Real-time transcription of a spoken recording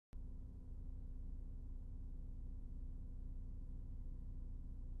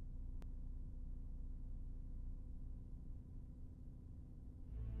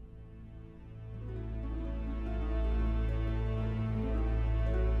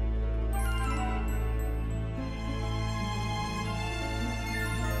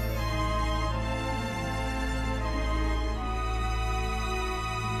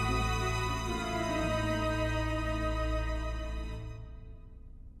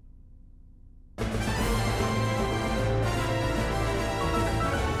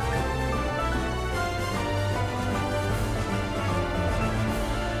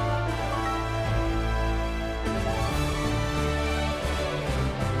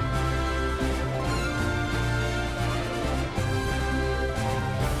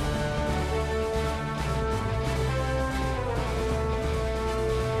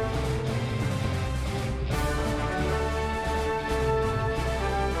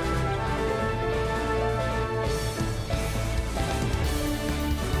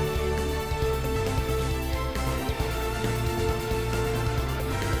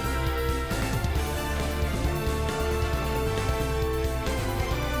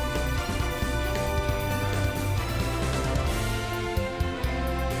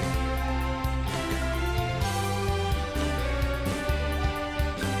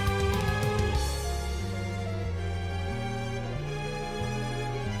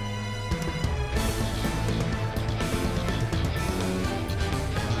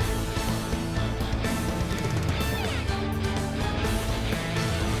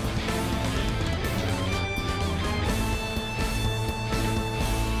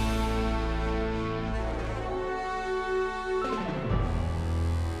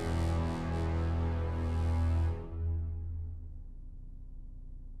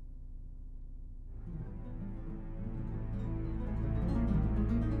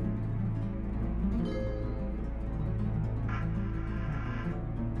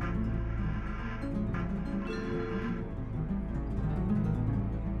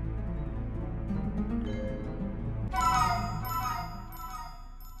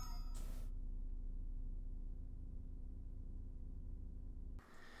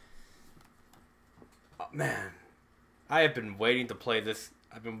Man. I have been waiting to play this.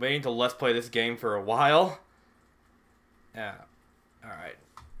 I've been waiting to Let's Play this game for a while. Yeah. Alright.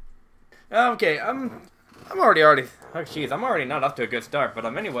 Okay, I'm already, oh jeez, I'm already not off to a good start, but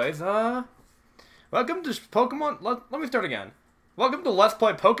anyways, welcome to Pokemon, let me start again. Welcome to Let's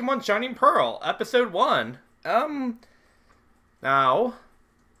Play Pokemon Shinging Pearl, Episode 1. Now,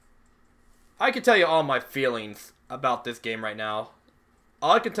 I can tell you all my feelings about this game right now.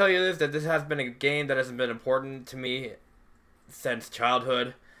 All I can tell you is that this has been a game that has been important to me since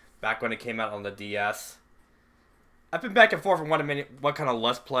childhood, back when it came out on the DS. I've been back and forth on what kind of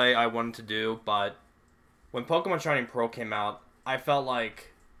Let's Play I wanted to do, but when Pokemon Shinging Pearl came out, I felt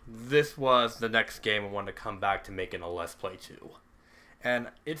like this was the next game I wanted to come back to making a Let's Play to. And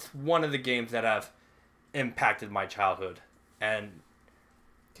it's one of the games that have impacted my childhood. And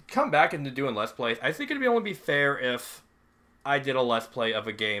to come back into doing Let's Plays, I think it'd only be fair if I did a Let's Play of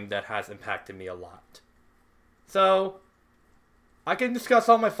a game that has impacted me a lot. So, I can discuss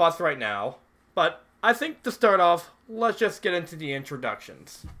all my thoughts right now, but I think to start off, let's just get into the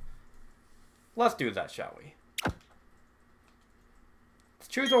introductions. Let's do that, shall we? Let's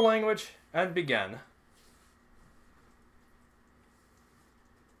choose our language and begin.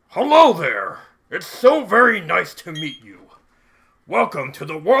 Hello there! It's so very nice to meet you. Welcome to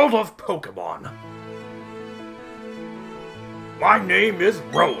the world of Pokemon. My name is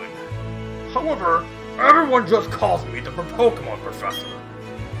Rowan. However, everyone just calls me the Pokemon Professor.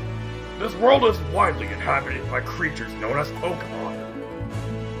 This world is widely inhabited by creatures known as Pokemon.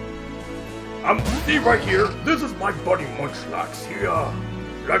 See right here, this is my buddy Munchlax. He,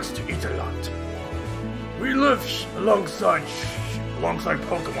 likes to eat a lot. We live alongside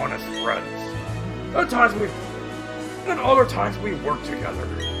Pokemon as friends. At other times we work together.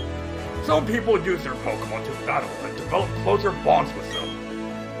 Some people use their Pokemon to battle and develop closer bonds with them.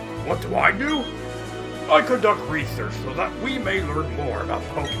 What do? I conduct research so that we may learn more about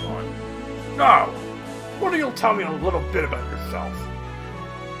Pokemon. Now, why don't you tell me a little bit about yourself?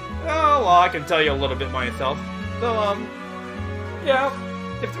 Oh, well, I can tell you a little bit myself. So, yeah,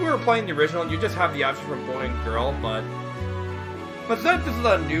 if we were playing the original, you just have the option for boy and girl, but since this is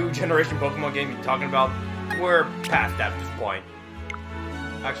a new generation Pokemon game you're talking about, we're past that at this point.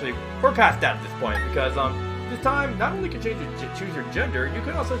 Actually, we're past that at this point, because, this time, not only can you choose your gender, you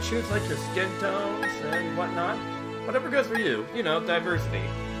can also choose, like, your skin tones and whatnot. Whatever goes for you. You know, diversity.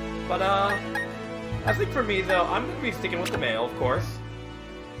 But, I think for me, though, I'm gonna be sticking with the male, of course.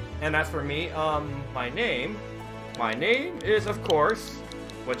 And as for me, my name is, of course,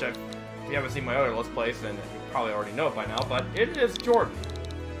 which if you haven't seen my other Let's Plays, then you probably already know it by now, but it is Jordan.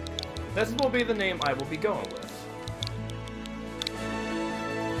 This will be the name I will be going with.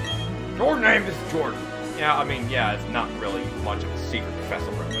 Your name is Jordan. Yeah, I mean, yeah, it's not really much of a secret,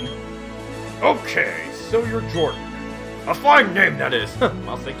 Professor Rowan. Okay, so you're Jordan. A fine name, that is.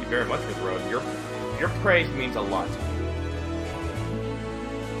 Well, thank you very much, Miss Rowan. Your praise means a lot to me.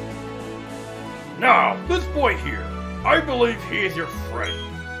 Now, this boy here, I believe he is your friend.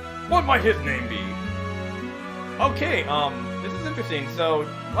 What might his name be? Okay, this is interesting. So,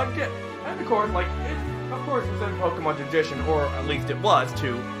 and of course, it's in Pokemon tradition, or at least it was,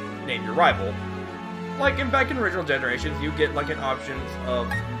 to name your rival. Like, back in original generations, you get, like, an options of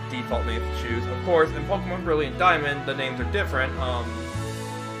default names to choose. Of course, in Pokemon Brilliant Diamond, the names are different.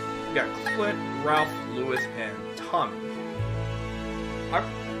 You got Clint, Ralph, Lewis, and Tommy.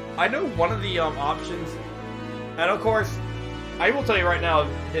 I know one of the options, and of course, I will tell you right now,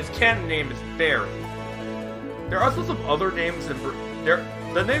 his canon name is Barry. There are also some other names in the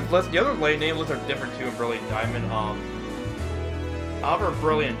other name lists are different too in Brilliant Diamond. However,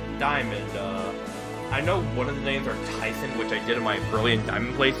 Brilliant Diamond, I know one of the names are Tyson, which I did in my Brilliant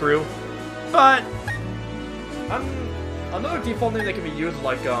Diamond playthrough, but another default name that can be used is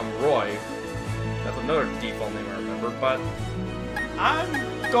like Roy. That's another default name I remember, but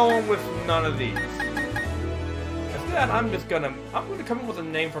I'm going with none of these. Instead, I'm gonna come up with a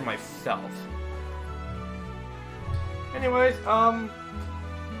name for myself. Anyways,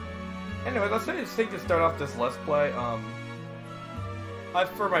 let's say it's safe to start off this Let's Play.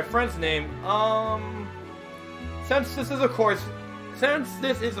 For my friend's name, since this is of course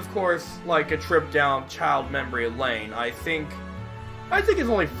like a trip down child memory lane, I think it's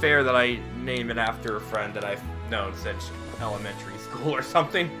only fair that I name it after a friend that I've known since elementary school or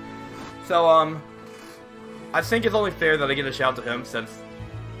something. So, I think it's only fair that I get a shout to him, since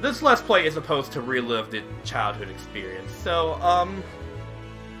this Let's Play is supposed to relive the childhood experience. So,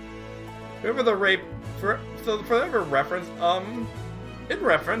 for whatever reference,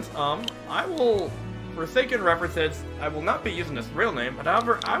 I will For sake of references, I will not be using his real name, but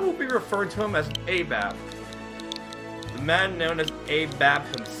however, I will be referring to him as Abab. The man known as Abab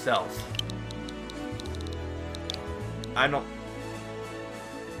himself. I don't...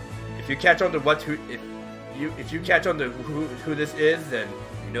 If you catch on to if you catch on to who this is, then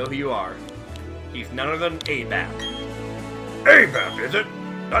you know who you are. He's none other than Abab. Abab, is it?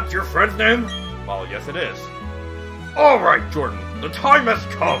 That's your friend's name? Well, yes it is. Alright, Jordan, the time has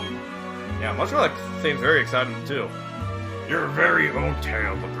come. Yeah, much like seems very exciting too. Your very own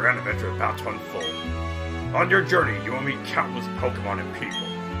tale of a grand adventure about to unfold. On your journey, you will meet countless Pokemon and people.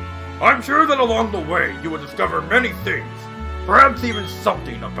 I'm sure that along the way, you will discover many things, perhaps even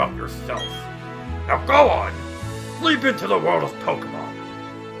something about yourself. Now go on! Leap into the world of Pokemon!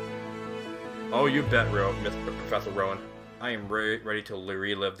 Oh, you bet, Mr. Professor Rowan. I am ready to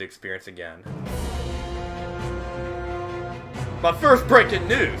relive the experience again. But first, breaking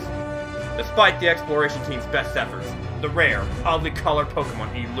news! Despite the exploration team's best efforts, the rare, oddly colored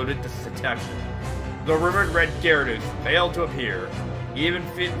Pokemon eluded this detection. The rumored red Gyarados failed to appear, even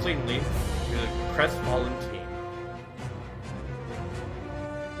fleetingly, to the crestfallen team.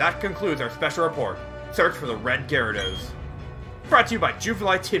 That concludes our special report, Search for the Red Gyarados. Brought to you by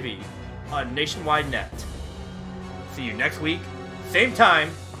Juvenile TV on Nationwide Net. See you next week, same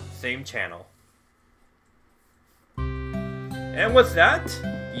time, same channel. And with that,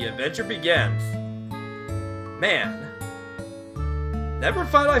 the adventure begins. Man, never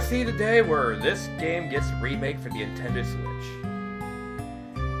thought I'd see the day where this game gets remade for the Nintendo Switch.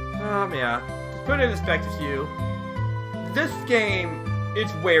 Yeah, to put it in perspective to you, this game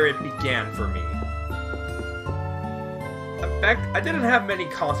is where it began for me. In fact, I didn't have many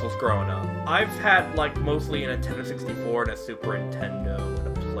consoles growing up. I've had, like, mostly a Nintendo 64 and a Super Nintendo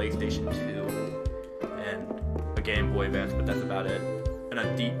and a PlayStation 2 and a Game Boy Advance, but that's about it. And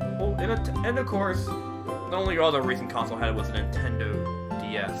and of course, the only other recent console I had was a Nintendo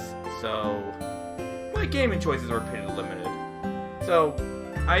DS, so my gaming choices are pretty limited. So,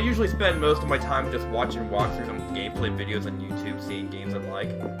 I usually spend most of my time just watching walkthroughs and gameplay videos on YouTube, seeing games I like.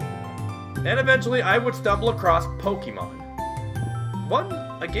 And eventually, I would stumble across Pokemon.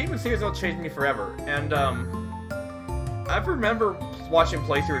 A gaming series that'll change me forever. And, I remember watching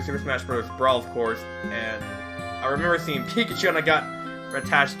playthrough of Super Smash Bros. Brawl, of course, and I remember seeing Pikachu and I got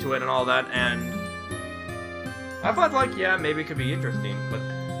attached to it and all that, and I thought, like, yeah, maybe it could be interesting. But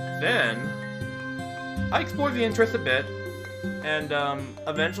then, I explored the interest a bit, and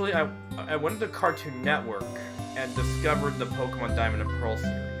eventually I went to Cartoon Network and discovered the Pokemon Diamond and Pearl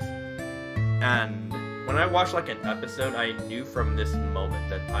series. And when I watched like an episode, I knew from this moment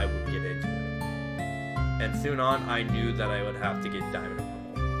that I would get into it. And soon on, I knew that I would have to get Diamond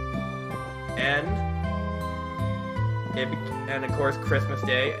and Pearl. And of course, Christmas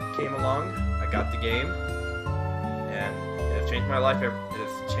Day came along. I got the game, and it has changed my life. It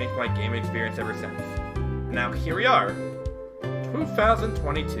has changed my gaming experience ever since. Now here we are.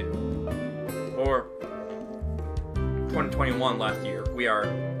 2022, or 2021 last year, we are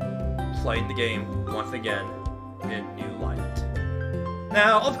playing the game once again in new light.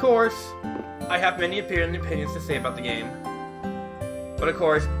 Now, of course, I have many opinions to say about the game, but of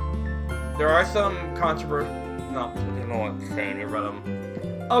course, there are some controversy. No, I don't know what I'm saying, but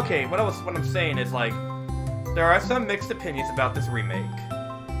okay, what I'm saying is, like, there are some mixed opinions about this remake.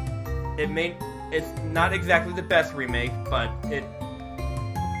 It's not exactly the best remake, but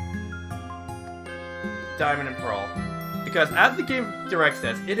Diamond and Pearl. Because as the game direct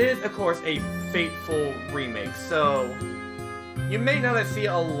says, it is, of course, a faithful remake. So, you may not see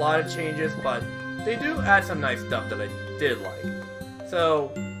a lot of changes, but they do add some nice stuff that I did like.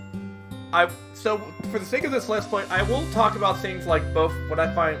 So for the sake of this Let's Play, I will talk about things like both what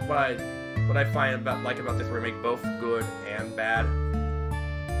I find about this remake, both good and bad.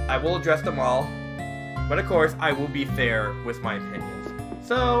 I will address them all, but of course, I will be fair with my opinions.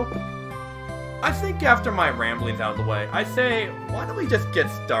 So, I think after my ramblings out of the way, I say, why don't we just get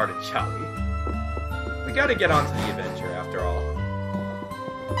started, shall we? We gotta get on to the adventure, after all.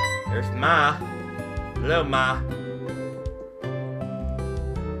 There's Ma. Hello, Ma.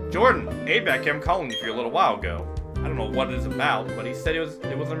 Jordan, Abab came calling you for you a little while ago. I don't know what it is about, but he said it was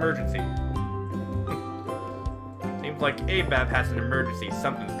an emergency. Seems like Abab has an emergency.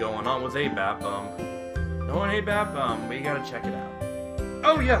 Something's going on with Abab. No one, Abab? We gotta check it out.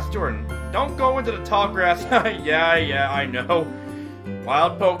 Oh yes, Jordan. Don't go into the tall grass. yeah, I know.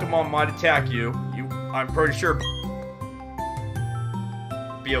 Wild Pokemon might attack you. I'm pretty sure it'd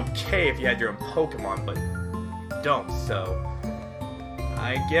be okay if you had your own Pokemon, but you don't, so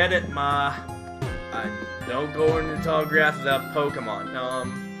I get it, Ma. Don't go into the tall grass without Pokemon.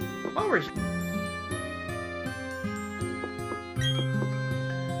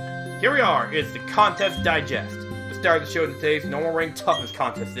 here we are. It's the Contest Digest. The star of the show today's normal rank toughness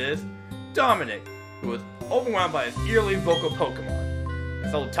contest is Dominic, who was overwhelmed by his eerily vocal Pokemon.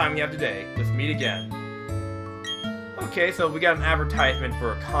 That's all the time we have today. Let's meet again. Okay, so we got an advertisement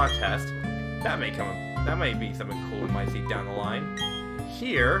for a contest. That might be something cool we might see down the line.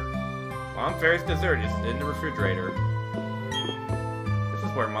 Here, Mom Fairy's dessert is in the refrigerator. This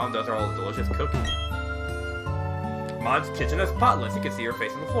is where Mom does all the delicious cooking. Mom's kitchen is spotless. You can see her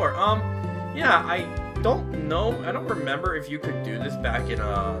face on the floor. Yeah, I don't know. I don't remember if you could do this back in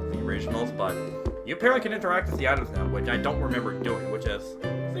the originals, but you apparently can interact with the items now, which I don't remember doing, which is,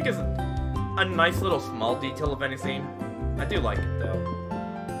 I think is a nice little small detail of anything. I do like it though.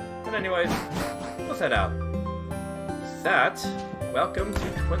 But anyways, let's head out. Sat, welcome to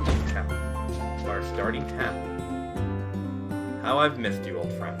Twinley Town, our starting town. How I've missed you,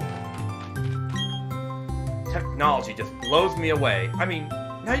 old friend. Technology just blows me away. I mean,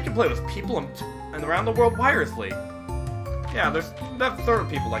 now you can play with people and around the world wirelessly. Yeah, there's sort of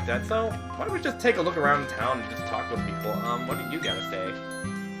people like that, so why don't we just take a look around town and just talk with people? What do you gotta say?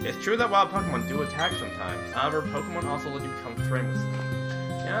 It's true that wild Pokemon do attack sometimes. However, Pokemon also let you become friends with them.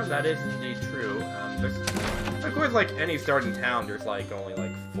 Yeah, that is indeed true. Of course, like any starting town, there's like only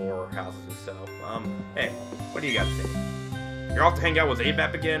like 4 houses or so. Hey, what do you got to say? You're off to hang out with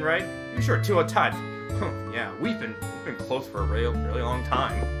ABAP again, right? You're sure 2 are tied. Yeah, we've been close for a really long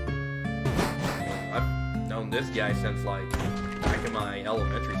time. I've known this guy since like back in my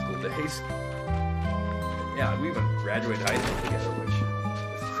elementary school days. Yeah, we even graduated high school together, which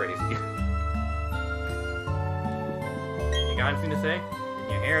is crazy. You got anything to say?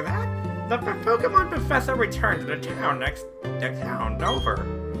 Did you hear that? The Pokemon Professor returned to the town next town over.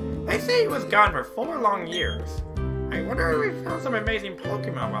 They say he was gone for 4 long years. I wonder if we found some amazing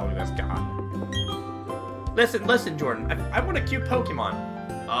Pokemon while he was gone. Listen, Jordan. I want a cute Pokemon.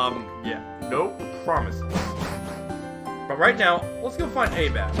 Yeah, no promises. But right now, let's go find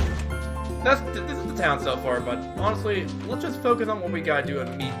ABAP. This is the town so far, but honestly, let's just focus on what we gotta do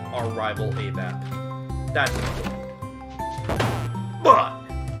and meet our rival ABAP. That's important. But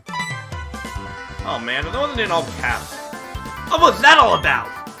oh man, that wasn't in all caps. What was that all about?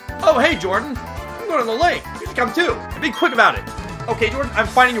 Oh hey Jordan, I'm going to the lake. You should come too. And be quick about it. Okay Jordan, I'm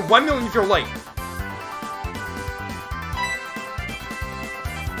finding you 1 million if you're late.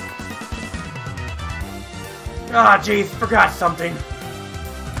 Ah, jeez, forgot something.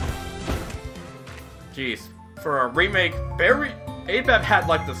 Jeez, for a remake, ABAP had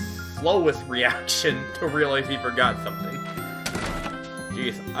like the slowest reaction to realize he forgot something.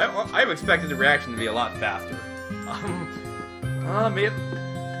 Jeez, I expected the reaction to be a lot faster.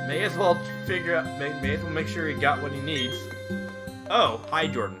 May as well figure out, may as well make sure he got what he needs. Oh, hi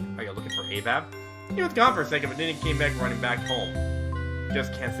Jordan. Are you looking for ABAP? He was gone for a second, but then he came back running back home.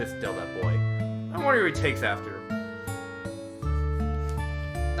 Just can't sit still, that boy. I wonder who he takes after.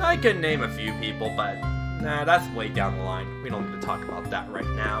 I can name a few people, but nah, that's way down the line. We don't need to talk about that right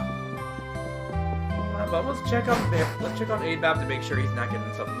now. But let's check on ABAP to make sure he's not getting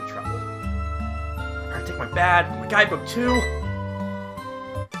himself into trouble. Alright, take my guidebook too.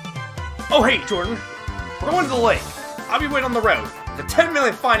 Oh hey, Jordan, we're going to the lake. I'll be waiting on the road. It's a 10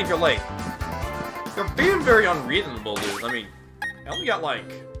 million fine if you're late. You're being very unreasonable, dude. I mean, I only got like,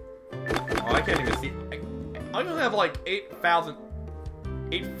 oh, I can't even see. I only have like 8,000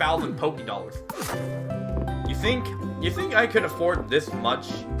 Poké Dollars. You think I could afford this much?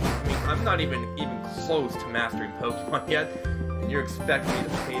 I mean, I'm not even close to mastering Pokemon yet, and you're expecting me to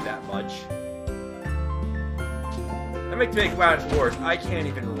pay that much? That makes matters worse. I can't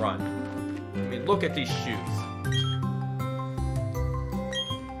even run. I mean, look at these shoes.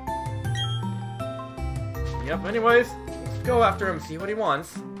 Yep. Anyways, let's go after him, see what he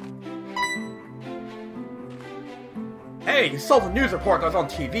wants. Hey, you saw the news report that was on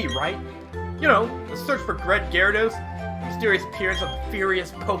TV, right? You know, the search for Gred Gyarados, the mysterious appearance of the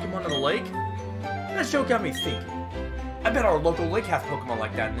furious Pokemon in the lake. That show got me thinking. I bet our local lake has Pokemon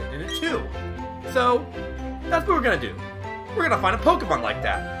like that in it too. So, that's what we're gonna do. We're gonna find a Pokemon like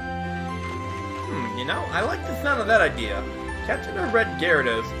that. You know, I like the sound of that idea. Catching a red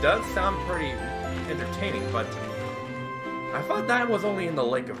Gyarados does sound pretty entertaining, but I thought that was only in the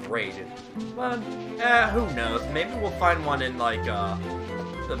Lake of Rage. But, who knows? Maybe we'll find one in, like, the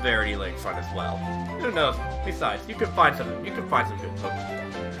Verity Lakefront as well. Who knows? Besides, you can find some good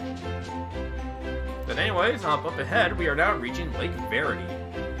Pokemon. But anyways, up ahead, we are now reaching Lake Verity.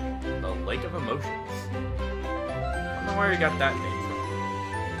 The Lake of Emotions. I don't know where you got that name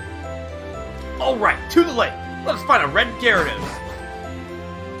from. Alright, to the lake! Let's find a red Gyarados!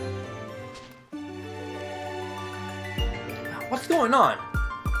 What's going on?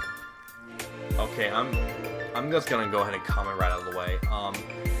 Okay, I'm just gonna go ahead and comment right out of the way.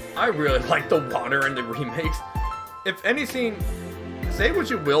 I really like the water in the remakes. If anything, say what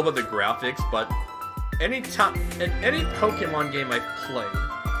you will about the graphics, but in any Pokemon game I've played,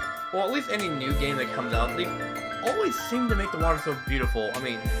 or at least any new game that comes out, they always seem to make the water so beautiful. I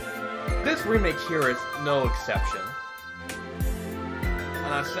mean, this remake here is no exception.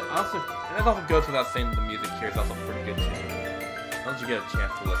 And it also goes without saying that the music here is also pretty good too. I'll let you get a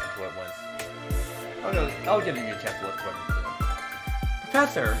chance to listen to it once. I'll give you a chance to listen to it.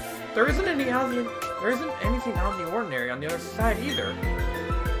 Professor, there isn't anything out of the ordinary on the other side either.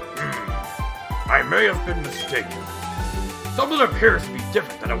 I may have been mistaken. Something appears to be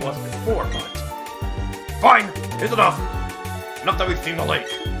different than it was before, but... Fine, it's enough. Enough that we've seen the lake.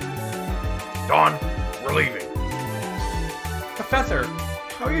 Dawn, we're leaving. Professor,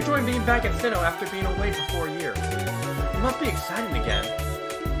 how are you enjoying being back at Sinnoh after being away for 4 years? It must be exciting again.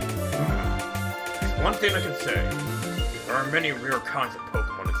 There's one thing I can say. There are many rare kinds of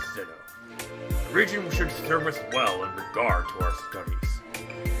Pokemon in Sinnoh. The region should serve us well in regard to our studies.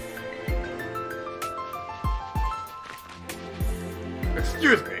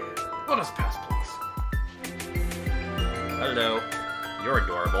 Excuse me. Let us pass, please. Hello. You're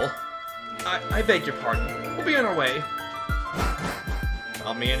adorable. I beg your pardon. We'll be on our way.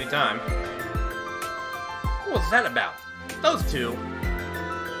 Help me anytime. What's that about? Those two.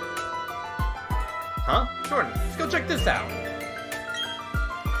 Huh? Jordan, let's go check this out.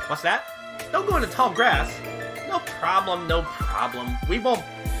 What's that? Don't go into tall grass. No problem, no problem. We won't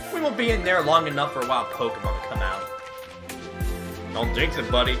be in there long enough for a wild Pokemon to come out. Don't jinx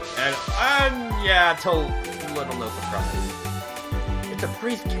it, buddy. And yeah, to little no surprise. It's a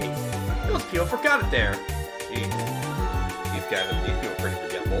briefcase. Those people forgot it there. Jeez. These people are pretty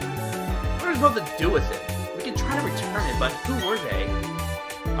forgetful. What are we supposed to do with it? We can try to return it, but who were they?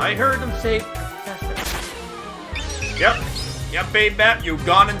 I heard them say Professor. Yep, babe bat, you've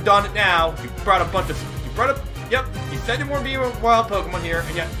gone and done it now. You said there won't be a wild Pokemon here,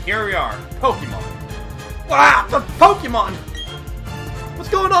 and yet here we are. Pokemon. Wow, the Pokemon! What's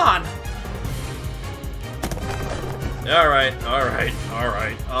going on? Alright.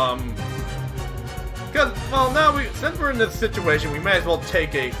 Because, well, now since we're in this situation, we may as well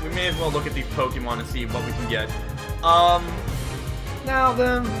look at these Pokemon and see what we can get. Now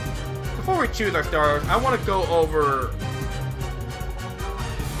then, before we choose our starters, I want to go over...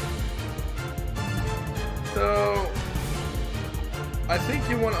 So, I think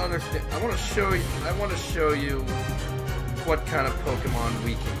you want to understand, I want to show you what kind of Pokemon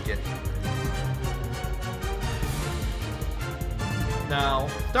we can get. Now,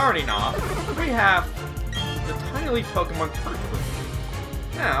 starting off, we have the tiny leaf Pokemon Turtwig.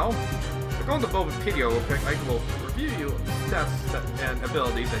 Now, we're going to Bulbapedia real quick. I will review you the stats and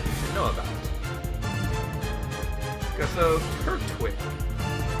abilities that you should know about. Okay, so, Turtwig.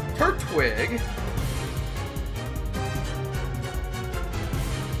 Turtwig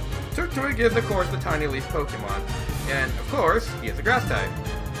is, of course, the tiny leaf Pokemon. And, of course, he is a grass type.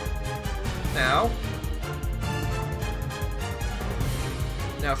 Now,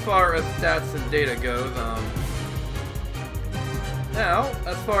 as far as stats and data goes, hold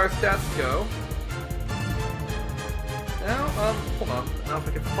on. Now, if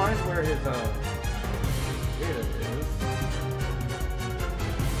I can find where his, data is.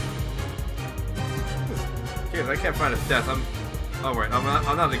 Jeez, I can't find his stats.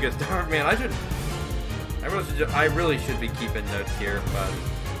 I'm not a good start, man. I really should be keeping notes here, but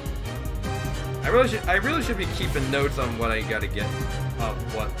I really should be keeping notes on what I gotta get of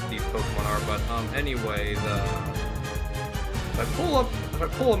what these Pokemon are. But anyways, if I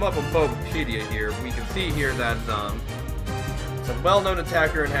pull them up on Bulbapedia here, we can see here that it's a well-known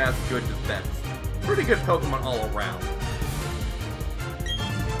attacker and has good defense. Pretty good Pokemon all around.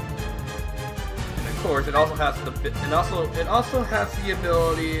 And of course, it also has the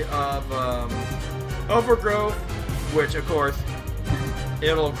ability of Overgrowth, which of course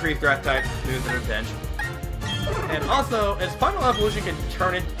it'll increase grass type moves and pinch. And also, its final evolution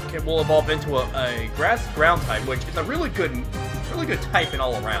will evolve into a grass ground type, which is a really good type and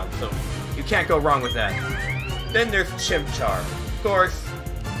all around. So you can't go wrong with that. Then there's Chimchar, of course,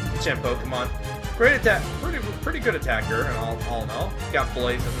 Chimp Pokemon. Great attack, pretty good attacker, and all in all. Got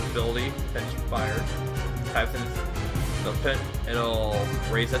Blaze as his ability, pinch fire types in it'll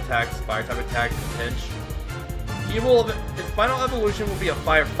raise attacks, fire type attacks, and pinch. Its final evolution will be a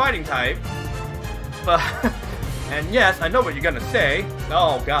fire fighting type. But and yes, I know what you're gonna say.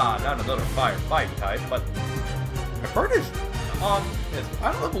 Oh god, not another fire fighting type. But I've heard his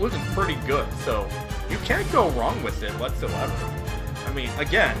final evolution is pretty good, so you can't go wrong with it whatsoever. I mean,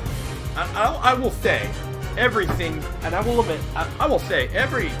 again, I will say, everything, and I will admit, I will say,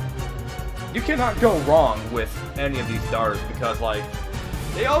 you cannot go wrong with any of these starters, because, like,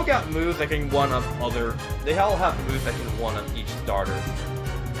 they all got moves that can one-up they all have moves that can one-up each starter.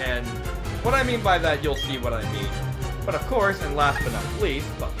 And what I mean by that, you'll see what I mean. But of course, and last but not least,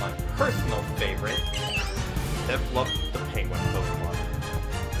 but my personal favorite, Piplup the Penguin Pokemon.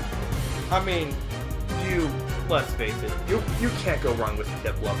 I mean, let's face it, you can't go wrong with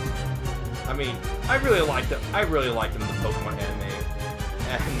Piplup. I mean, I really liked them in the Pokemon anime.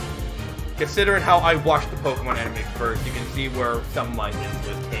 And considering how I watched the Pokemon anime first, you can see where some of my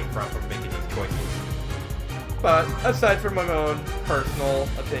influence came from making these choices. But aside from my own personal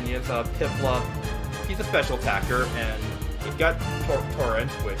opinions, Piplup, he's a special attacker, and he's got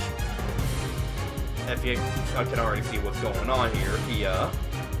Torrent, which, if you can already see what's going on here, he, of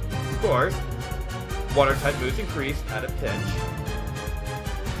course, Water-type moves increase at a pinch.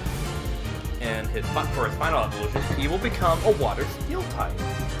 And for his final evolution, he will become a Water Steel type,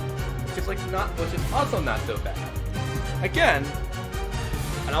 which is also not so bad. Again,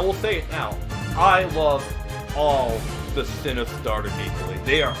 and I will say it now, I love all the Sinnoh starters equally.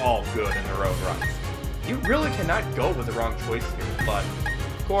 They are all good in their own rights. You really cannot go with the wrong choice here, but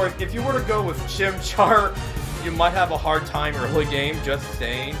of course, if you were to go with Chimchar, you might have a hard time early game, just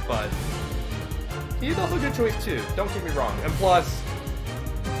saying, but he's also a good choice too, don't get me wrong. And plus,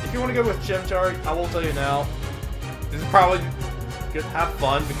 if you want to go with Chimchar, I will tell you now, this is probably good. Have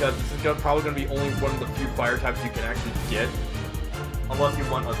fun, because this is probably going to be only one of the few fire types you can actually get, unless you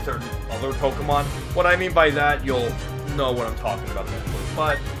want a certain other Pokemon. What I mean by that, you'll know what I'm talking about eventually.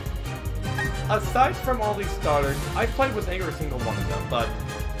 But aside from all these starters, I've played with every single one of them, but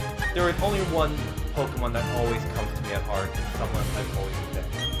there is only one Pokemon that always comes to me at heart, and someone I've always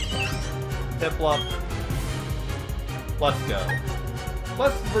picked. Piplup. Let's go.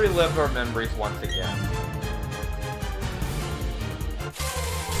 Let's relive our memories once again.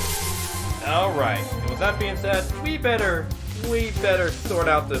 Alright, and with that being said, we better sort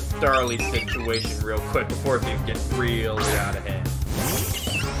out this Starly situation real quick before things get really out of hand.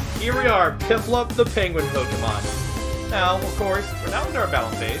 Here we are, Piplup the Penguin Pokemon. Now, of course, we're now in our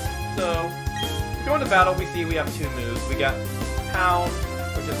battle phase, so going to battle, we see we have two moves. We got Pound,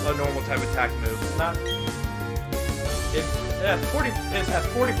 which is a normal type attack move. It has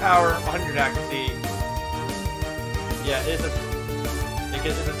 40 power, 100 accuracy. Yeah, it's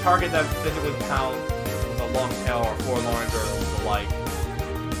a target that physically pounds with a long tail or forlorns or the like.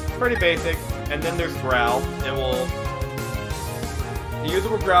 Pretty basic. And then there's Growl. The user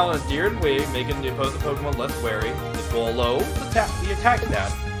will growl in a deer and wave, making the opposing Pokemon less wary. This will lower the attack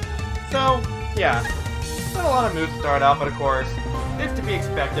stats. So, yeah, not a lot of moves to start out, but of course, it's to be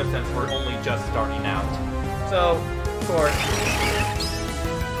expected since we're only just starting out. So, of course,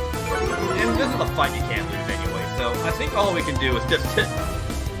 and this is a fight you can't lose anyway. So I think all we can do is just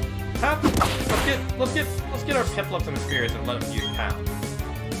let's get our Piplup some experience and let him use Pound,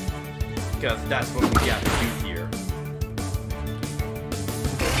 because that's what we got to do here.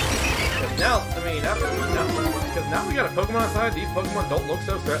 Because now we got a Pokemon outside. These Pokemon don't look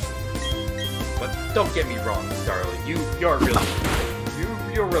so threatening. But don't get me wrong, Starly. You're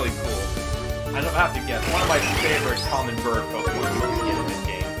really cool. I don't have to guess. One of my favorite common bird Pokemon you can get in this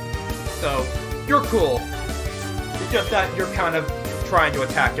game. So you're cool. It's just that you're kind of trying to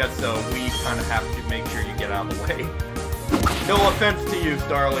attack us, so we kind of have to make sure you get out of the way. No offense to you,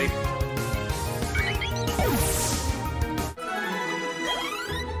 Starly.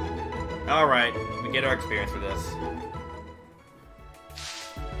 Alright, we get our experience for this.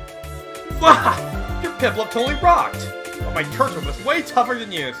 Wow! Your Piplup totally rocked! Oh, my Turtle was way tougher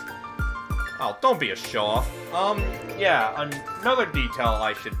than you. Oh, don't be a show-off. Yeah, another detail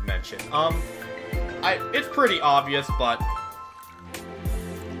I should mention. It's pretty obvious, but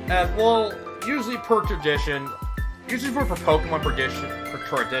well, usually for tradition, for Pokemon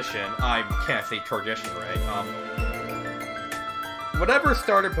tradition, I can't say tradition right. Whatever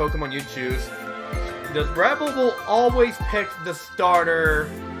starter Pokemon you choose, the Rebel will always pick the starter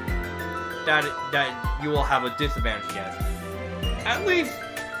that you will have a disadvantage against. At least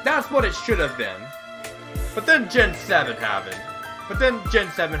that's what it should have been. But then Gen 7 happened. But then Gen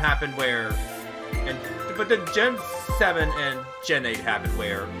 7 and Gen 8 happened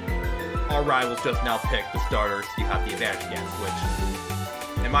where our rivals just now pick the starters you have the advantage against,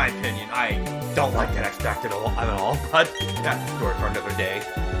 which, in my opinion, I don't like that aspect at all, but that's a story for another day.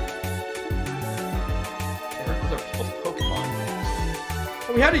 And those are people's Pokemon.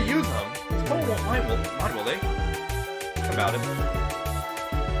 But we had to use them. These Pokemon won't mind, will they? Think about it.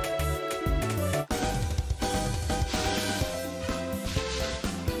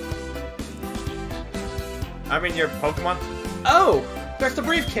 I mean, your Pokemon? Oh! There's the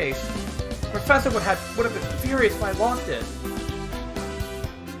briefcase! Professor would have been furious if I lost it.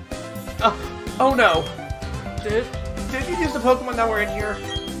 Oh no! Did you use the Pokemon that were in here?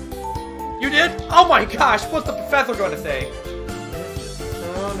 You did? Oh my gosh! What's the professor going to say?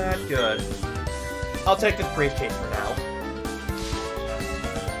 Oh, not good. I'll take this briefcase for now.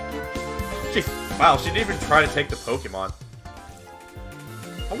 Jeez, wow, she didn't even try to take the Pokemon.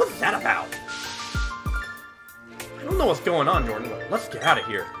 What was that about? I don't know what's going on, Jordan, but let's get out of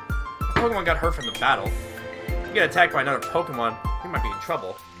here. Pokemon got hurt from the battle. If you get attacked by another Pokemon, you might be in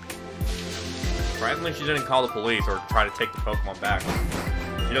trouble. Surprisingly, she didn't call the police or try to take the Pokemon back.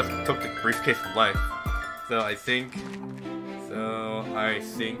 She just took the briefcase of life. So I think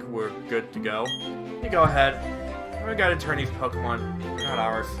we're good to go. You go ahead. We gotta turn these Pokemon. They're not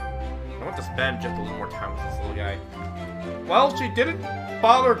ours. I want to spend just a little more time with this little guy. Well, she didn't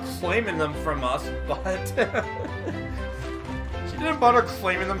bother claiming them from us, but she didn't bother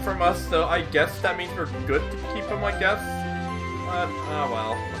claiming them from us, so I guess that means we're good to keep them, I guess. But,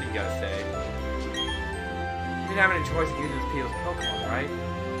 well, what do you gotta say? You didn't have any choice of using this people's Pokemon, right?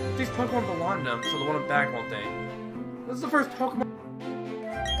 These Pokemon belong to them, so they want them back, won't they? This is the first Pokemon. I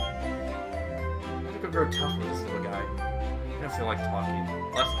think I'm very tough with this little guy. I don't feel like talking.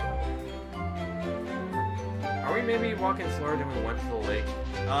 Let's go. Are we maybe walking slower than we went to the lake?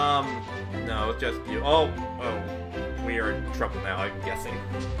 No, it's just you. Oh, we are in trouble now, I'm guessing.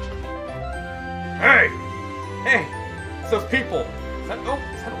 Hey! Hey! It's those people! Is that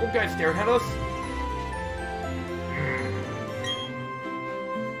old guy staring at us?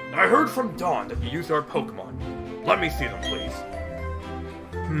 I heard from Dawn that you used our Pokemon. Let me see them, please.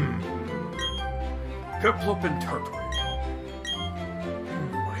 Piplup and Turtwig.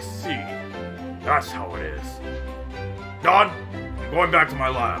 I see. That's how it is. Dawn, I'm going back to my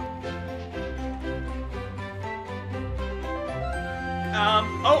lab.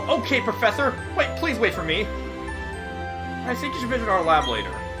 Oh, okay, Professor. Please wait for me. I think you should visit our lab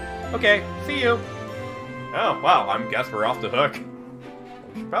later. Okay, see you. Oh, wow, I guess we're off the hook.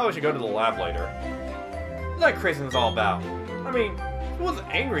 We probably should go to the lab later. What's that craziness all about? I mean, if he wasn't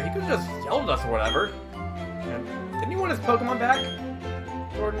angry, he could have just yelled at us or whatever. And didn't he want his Pokemon back?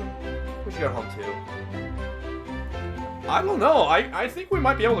 Jordan, we should go home too. I don't know. I think we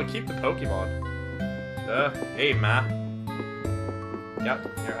might be able to keep the Pokemon. Hey, Ma.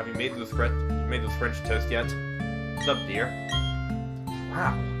 Yep. Here, have you made those French toast yet? What's up, dear?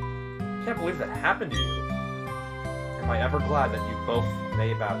 Wow. Can't believe that happened to you. Am I ever glad that you both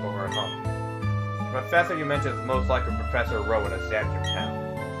made it back over at home? The professor you mentioned is most likely Professor Rowan of Sandton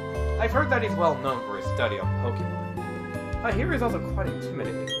Town. I've heard that he's well known for his study on Pokemon. I hear he's also quite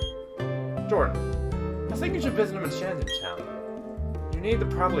intimidating. Jordan, I think you should visit him in Shandon Town. You need to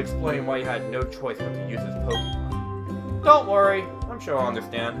probably explain why you had no choice but to use his Pokemon. Don't worry, I'm sure I'll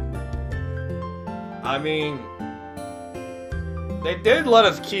understand. I mean, they did let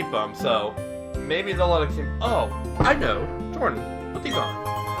us keep them, so maybe they'll let us keep. Oh, I know. Jordan, put these on.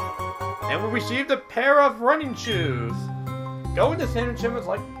 And we received a pair of running shoes. Going to Sandton Town is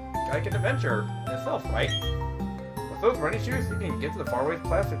like an adventure in itself, right? With those running shoes, you can get to the faraway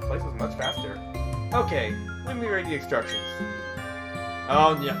places much faster. Okay, let me read the instructions.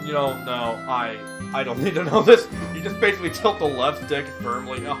 Oh, yeah, you don't know. I don't need to know this. You just basically tilt the left stick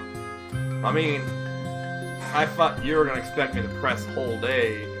firmly. Oh. I mean, I thought you were going to expect me to press hold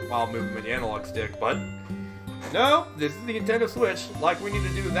A while moving with the analog stick, but no, this is the Nintendo Switch. Like we need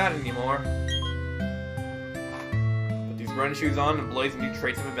to do that anymore. Put these running shoes on and blaze new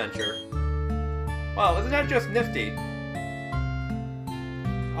traits of adventure. Wow, isn't that just nifty?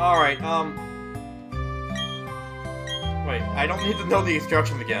 Alright, wait, I don't need to know the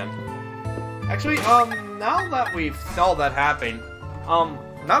instructions again. Actually, now that we've saw that happen,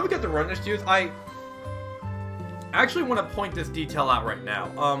 now we got the running shoes, I actually want to point this detail out right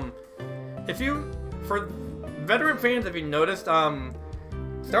now. For veteran fans, if you noticed, starting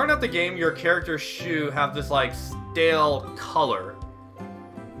out the game, your character's shoe have this, like, stale color.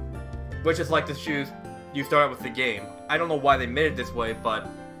 Which is like the shoes you start out with the game. I don't know why they made it this way, but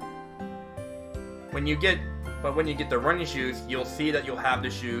when you get the running shoes, you'll see that you'll have the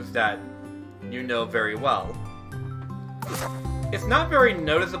shoes that you know very well. It's not very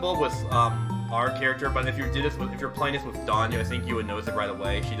noticeable with our character, but if you're playing this with Dawn, I think you would notice it right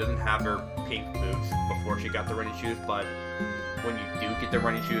away. She doesn't have her pink boots before she got the running shoes, but when you do get the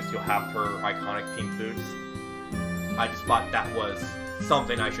running shoes, you'll have her iconic pink boots. I just thought that was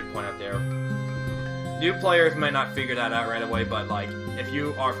something I should point out there. New players might not figure that out right away, but like, if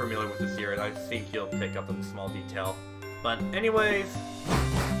you are familiar with the series, I think you'll pick up on the small detail. But anyways,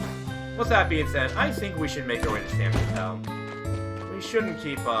 with that being said, I think we should make our way to Sanford Town. We shouldn't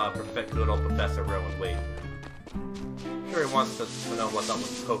keep good old Professor Rowan waiting. I'm sure he wants us to know what's up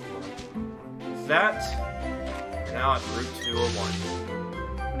with Pokemon. That, we're now at Route 201.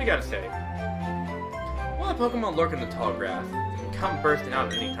 What do you gotta say? Wild Pokemon lurk in the tall grass and come bursting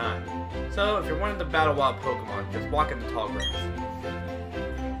out at any time. So, if you're wanting to battle wild Pokemon, just walk in the tall grass.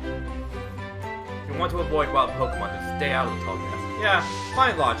 If you want to avoid wild Pokemon, just stay out of the tall grass. Yeah,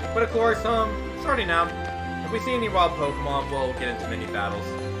 fine logic, but of course, starting out, if we see any wild Pokemon, we'll get into mini battles.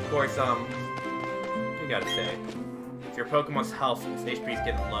 Of course, you gotta say, if your Pokemon's health and HP is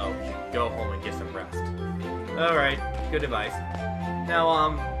getting low, you should go home and get some rest. Alright, good advice.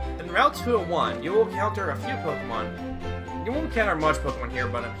 Now, in Route 201, you will encounter a few Pokemon. You won't encounter much Pokemon here,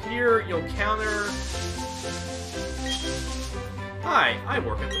 but up here, you'll encounter... Hi, I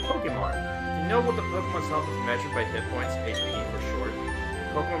work at the Pokemon. You know what the Pokemon's health is measured by hit points, HP for short.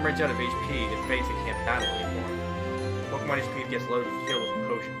 Pokemon runs out of HP, it fades and can't battle anymore. Pokemon HP gets low to heal with a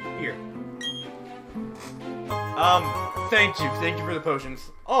potion. Here. Thank you for the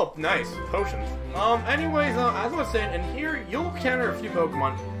potions. Oh, nice, potions. Anyways, as I was saying, in here, you'll encounter a few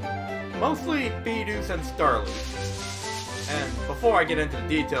Pokemon. Mostly Bidoof and Starly. And before I get into the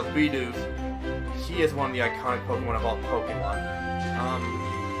details, Bidoof, he is one of the iconic Pokemon of all Pokemon.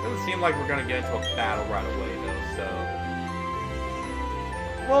 Doesn't seem like we're gonna get into a battle right away, though, so...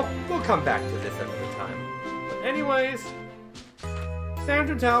 Well, we'll come back to this another time. But anyways,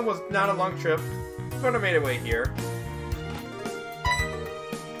 Sanford Town was not a long trip, but I made our way here.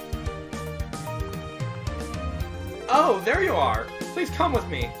 Oh, there you are! Please come with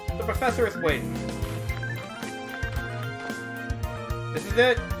me. The professor is waiting. This is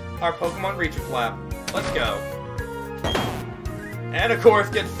it, our Pokemon Reacher Flap. Let's go. And of course,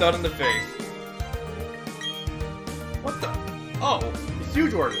 get stunned in the face. What the? Oh, it's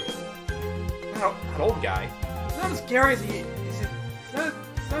huge order. That old guy. He's not as scary as he is.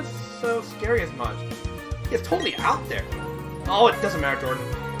 It's not so scary as much. He's totally out there. Oh, it doesn't matter, Jordan.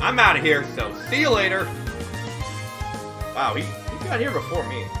 I'm out of here, so see you later. Wow, he got here before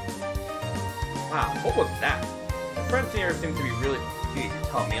me. Wow, what was that? My friends here seem to be really... Gee, you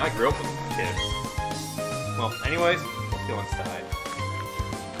tell me, I grew up with these kids. Well, anyways, let's go inside.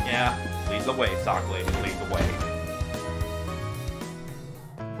 Yeah, lead the way, Sock Lady, lead the way.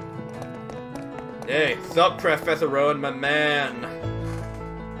 Hey, sup, Professor Rowan, my man?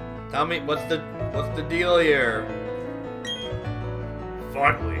 Tell me, what's the deal here?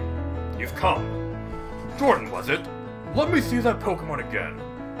 Finally, you've come. Jordan, was it? Let me see that Pokemon again.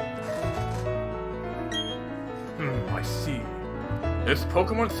 I see. This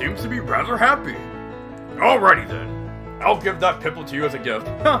Pokemon seems to be rather happy. Alrighty then. I'll give that Piplup to you as a gift.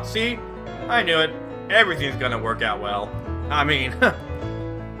 Huh, see? I knew it. Everything's gonna work out well. I mean,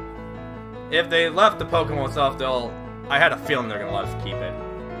 if they left the Pokemon itself, I had a feeling they're gonna let us keep it.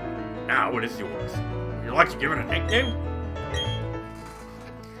 Now it is yours. Would you like to give it a nickname?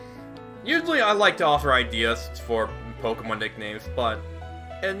 Usually I like to offer ideas for Pokemon nicknames, but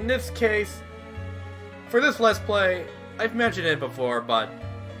in this case, for this Let's Play, I've mentioned it before, but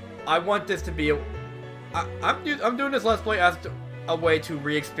I want this to be I'm doing this Let's Play as a way to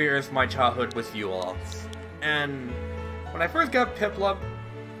re-experience my childhood with you all. And when I first got Piplup,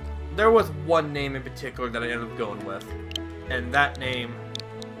 there was one name in particular that I ended up going with, and that name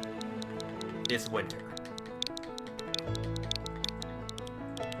is Winter.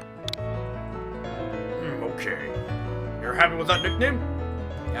 Okay. You're happy with that nickname?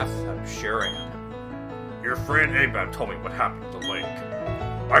 Yes, I'm sure am. Your friend Abab told me what happened at the lake.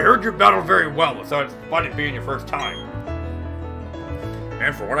 I heard you battled very well without it being your first time.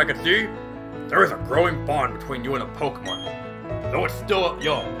 And from what I can see, there is a growing bond between you and the Pokemon, though it's still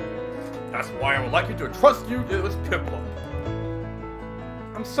young. That's why I would like you to trust you with Piplup.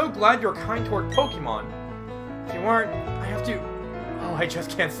 I'm so glad you're kind toward Pokemon. If you aren't, I have to... Oh, I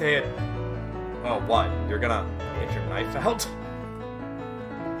just can't say it. Oh, what? You're gonna get your knife out?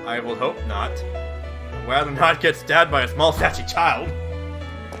 I will hope not. I'd rather not get stabbed by a small, sassy child.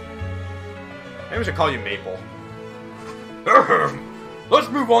 Maybe we should call you Maple. Let's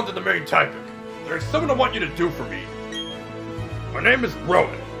move on to the main topic. There's something I want you to do for me. My name is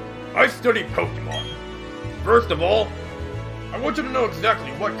Rowan. I study Pokemon. First of all, I want you to know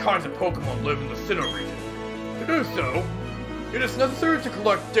exactly what kinds of Pokemon live in the Sinnoh region. To do so, it is necessary to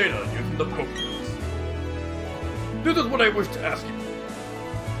collect data using the Pokédex. This is what I wish to ask you.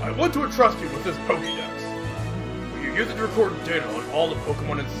 I want to entrust you with this Pokédex. Will you use it to record data on all the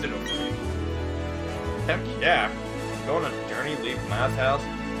Pokemon in Sinnoh for me? Heck yeah. Go on a journey, leave Ma's house,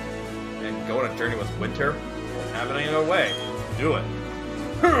 and go on a journey with Winter. Won't have it any other way. Do it.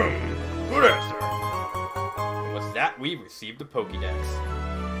 Good answer. And with that, we received the Pokédex.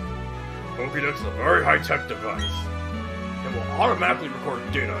 Pokédex is a very high-tech device. It will automatically record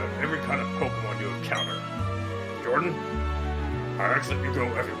data of every kind of Pokemon you encounter. Jordan, I ask that you go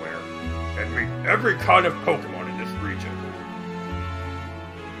everywhere and meet every kind of Pokemon in this region.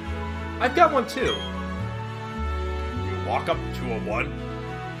 I've got one too. You walk up to a 1.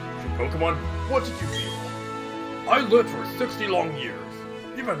 Your Pokemon, what did you feel? I lived for 60 long years.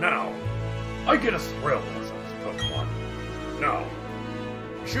 Even now, I get a thrill when I saw this Pokemon. Now,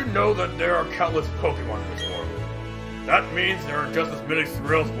 you should know that there are countless Pokemon in this world. That means there are just as many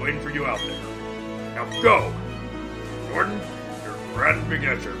thrills waiting for you out there. Now go! Jordan, your grand big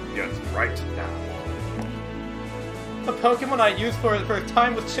answer begins right now. The Pokemon I used for the first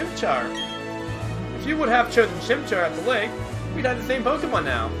time was Chimchar. If you would have chosen Chimchar at the lake, we'd have the same Pokemon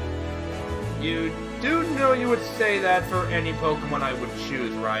now. You do know you would say that for any Pokemon I would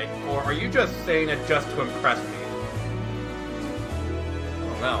choose, right? Or are you just saying it just to impress me? I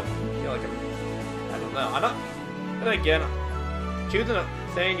don't know. I feel like I don't know. I'm not. But then again,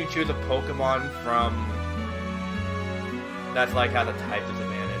 saying you choose a Pokemon from that's like has a type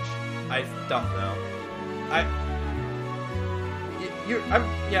disadvantage. I don't know. I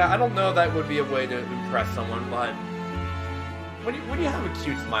don't know if that would be a way to impress someone, but when you have a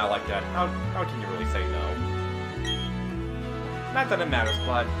cute smile like that, how can you really say no? Not that it matters,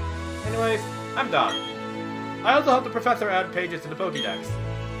 but anyways, I'm done. I also helped the professor add pages to the Pokédex,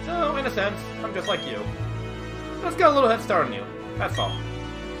 so in a sense, I'm just like you. Just got a little head start on you. That's all.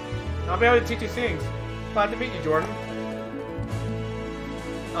 I'll be able to teach you things. Glad to meet you, Jordan.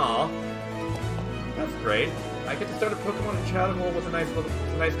 Aw, that's great. I get to start a Pokemon in childhood with a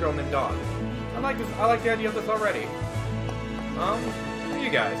nice girl named Dawn. I like this. I like the idea of this already. Who are you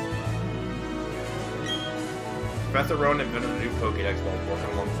guys? Professor Rowan invented a new Pokédex while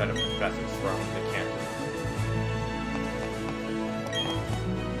working alongside a professors from the campus.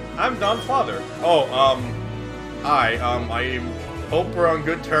 I'm Don's father. Oh, hi. I hope we're on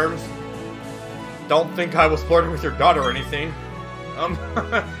good terms. Don't think I was flirting with your daughter or anything.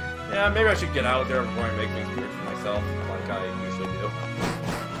 Yeah, maybe I should get out of there before I make things weird for myself, like I usually do.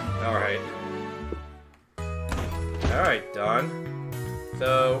 Alright, Don.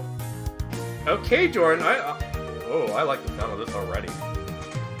 So, okay, Jordan, I like the sound of this already.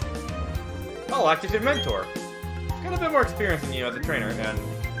 I'll act as your mentor. Got a bit more experience than you as a trainer, and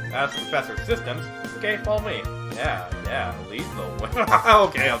as Professor Systems, okay, follow me. Yeah, lead the way.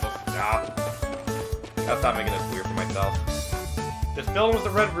 Okay, I'll just stop. I'll stop making this weird for myself. This building with the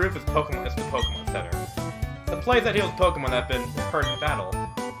red roof is the Pokemon Center. The place that heals Pokemon that have been hurt in battle.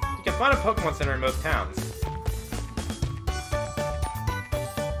 You can find a Pokemon Center in most towns.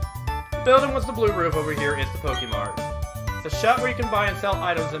 The building with the blue roof over here is the Pokemart. It's a shop where you can buy and sell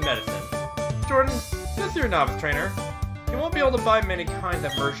items and medicine. Jordan, this is your novice trainer. You won't be able to buy many kinds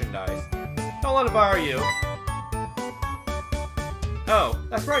of merchandise. Don't let it bother you. Oh,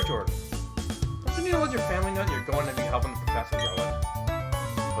 that's right, Jordan. Don't you need to let your family know that you're going to be helping the Professor Rowan?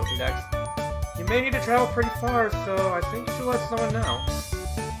 Pokédex? You may need to travel pretty far, so I think you should let someone know.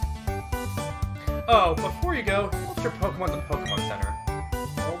 Oh, before you go, what's your Pokemon at the Pokemon Center?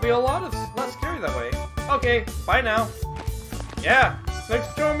 It'll be a lot less scary that way. Okay, bye now. Yeah, thanks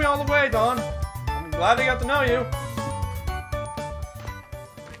for showing me all the way, Don. I'm glad I got to know you.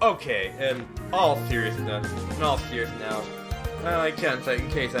 Okay, in all seriousness now, I can't say in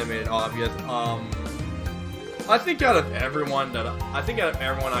case I made it obvious. I think out of everyone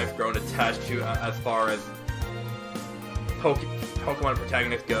I've grown attached to as far as Pokemon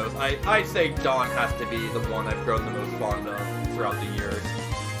protagonist goes, I'd say Dawn has to be the one I've grown the most fond of throughout the years.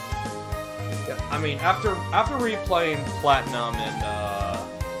 Yeah, I mean, after replaying Platinum and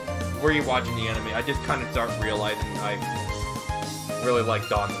rewatching the anime, I just kind of start realizing I really like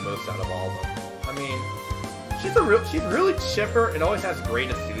Dawn the most out of all of them. I mean, she's really chipper and always has great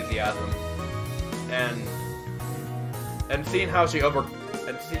enthusiasm, and seeing how she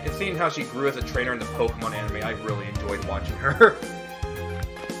seeing how she grew as a trainer in the Pokemon anime, I really enjoyed watching her.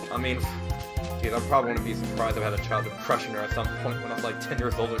 I mean, geez, I'm probably gonna be surprised if I had a childhood crush on her at some point when I was like 10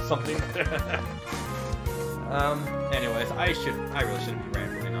 years old or something. Anyways, I really shouldn't be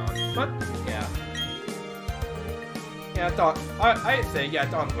rambling on, but yeah. Yeah, I'd say, yeah,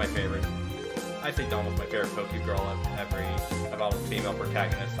 Dawn's my favorite. I'd say Dawn was my favorite Pokegirl of all the female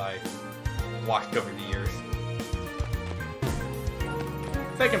protagonists I watched over the years.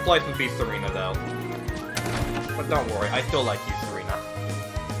 Second place would be Serena, though. But don't worry, I still like you, Serena.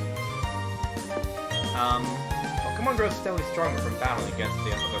 Pokemon grows steadily stronger from battling against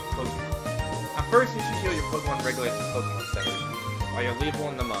the other Pokemon. At first, you should heal your Pokemon regularly at the Pokemon Center, while you're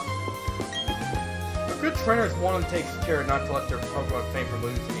leveling them up. good trainers want to take care not to let their Pokemon faint from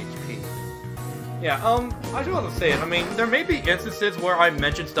losing HP. Yeah, I do want to say it. I mean, there may be instances where I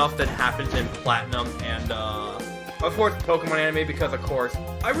mention stuff that happens in Platinum and, of course, Pokemon anime, because, of course,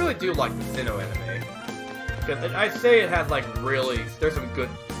 I really do like the Sinnoh anime. Because I say it has, like, really, there's some good,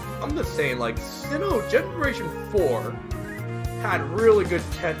 I'm just saying, like, Sinnoh Generation 4 had really good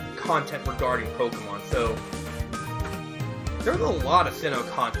content regarding Pokemon, so there's a lot of Sinnoh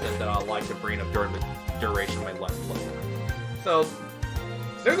content that I like to bring up during the duration of my Let's Play. So,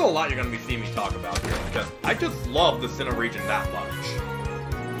 there's a lot you're going to be seeing me talk about here, because I just love the Sinnoh region that much.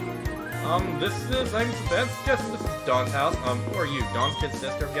 This is, I'm guessing this is Dawn's house. Who are you? Dawn's kid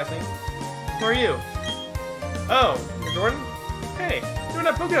sister, I'm guessing? Who are you? Oh, you're Jordan? Hey, doing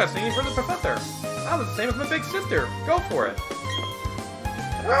that Pokemon singing for the professor. I was the same as my big sister. Go for it.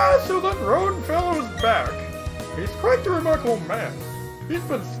 Ah, so that Rowan fellow is back. He's quite a remarkable man. He's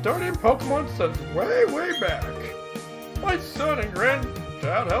been studying Pokemon since way, way back. My son and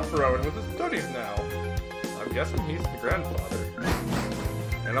grandchild help Rowan with his studies now. I'm guessing he's the grandfather.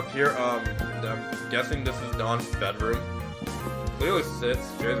 And up here, I'm guessing this is Dawn's bedroom. Clearly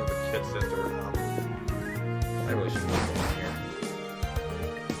sits shares with the kid sister. I really should move over here.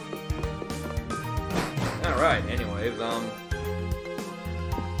 Alright, anyways,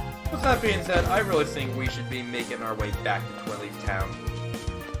 with that being said, I really think we should be making our way back to Twilight Town.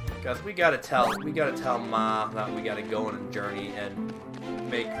 Because we gotta tell Ma that we gotta go on a journey and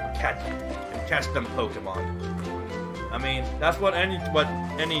catch them Pokemon. I mean, that's what any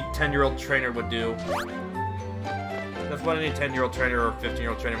 10-year-old trainer would do. That's what any 10-year-old trainer or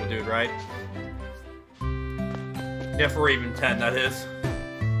 15-year-old trainer would do, right? If we're even 10, that is.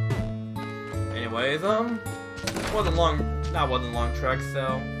 Anyways, wasn't a long trek,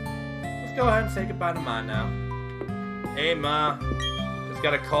 so let's go ahead and say goodbye to Ma now. Hey, Ma. Just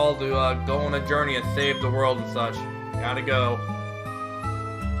got a call to go on a journey and save the world and such. Gotta go.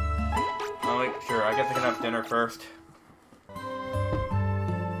 Oh, sure. I guess I can have dinner first.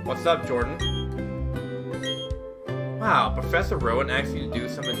 What's up, Jordan? Wow, Professor Rowan asked you to do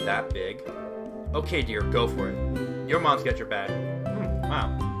something that big. Okay, dear, go for it. Your mom's got your back. Wow.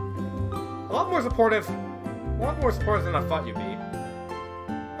 A lot more supportive than I thought you'd be.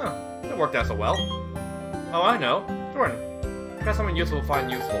 Huh, that worked out so well. Oh, I know. Jordan, I got something useful to find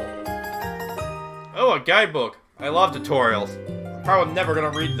useful. Oh, a guidebook. I love tutorials. I'm probably never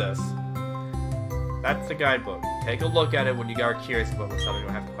gonna read this. That's the guidebook. Take a look at it when you are curious about something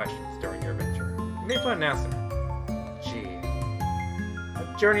or have questions during your adventure. You may find an answer. Gee.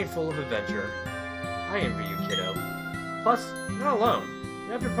 A journey full of adventure. I envy you, kiddo. Plus, you're not alone.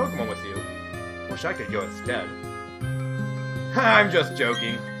 You have your Pokemon with you. Wish I could go instead. I'm just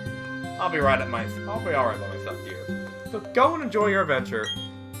joking. I'll be alright by myself, dear. So go and enjoy your adventure.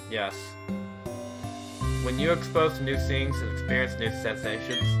 Yes. When you're exposed to new things and experience new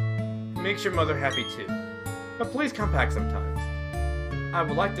sensations, it makes your mother happy too. But please come back sometimes. I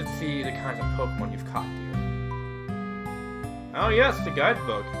would like to see the kinds of Pokemon you've caught, dear. Oh yes, the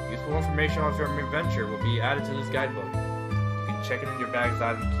guidebook. Useful information on your adventure will be added to this guidebook. You can check it in your bag's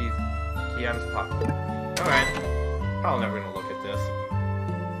item key out of his pocket. Alright. Probably never gonna look at this.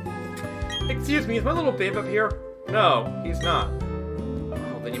 Excuse me, is my little babe up here? No, he's not.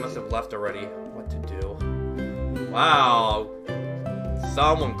 Oh, then he must have left already. What to do? Wow.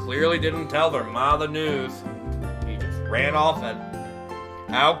 Someone clearly didn't tell their ma the news. He just ran off and...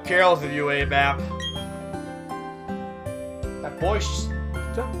 How careless of you, ABAP. That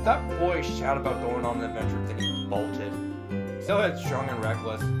boy shouted about going on an adventure, then he bolted. So headstrong and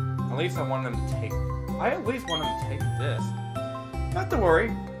reckless. At least I wanted him to take this. Not to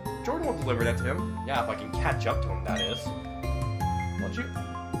worry. Jordan will deliver that to him. Yeah, if I can catch up to him, that is. Won't you?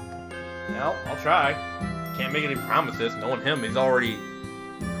 No, I'll try. Can't make any promises. Knowing him, he's already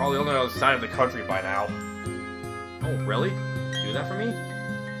probably on the other side of the country by now. Oh, really? Do that for me?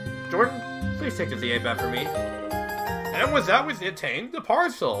 Jordan, please take this ABAP for me. And with that, we attained the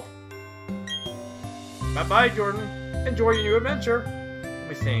parcel. Bye-bye, Jordan. Enjoy your new adventure. Let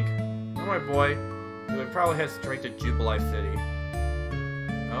me think. Oh, my boy. We would probably head straight to Jubilee City.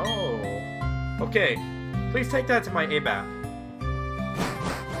 Oh. Okay. Please take that to my ABAP.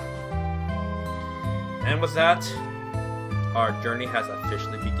 And with that, our journey has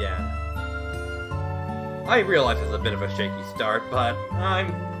officially begun. I realize it's a bit of a shaky start, but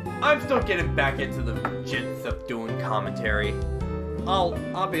I'm still getting back into the jits of doing commentary.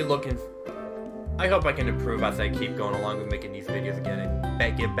 I'll be looking. I hope I can improve as I keep going along with making these videos again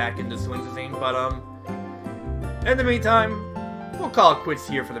and get back into swing the scene. But in the meantime, we'll call it quits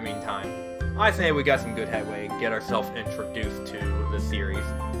here for the meantime. I say we got some good headway, get ourselves introduced to the series.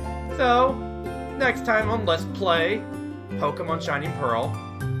 So next time on Let's Play Pokemon Shinging Pearl,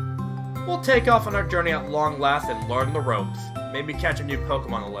 we'll take off on our journey at long last and learn the ropes. Maybe catch a new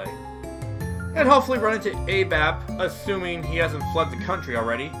Pokemon away. And hopefully run into Abab, assuming he hasn't fled the country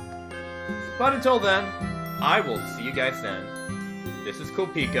already. But until then, I will see you guys then. This is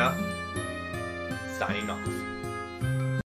Kopika, signing off.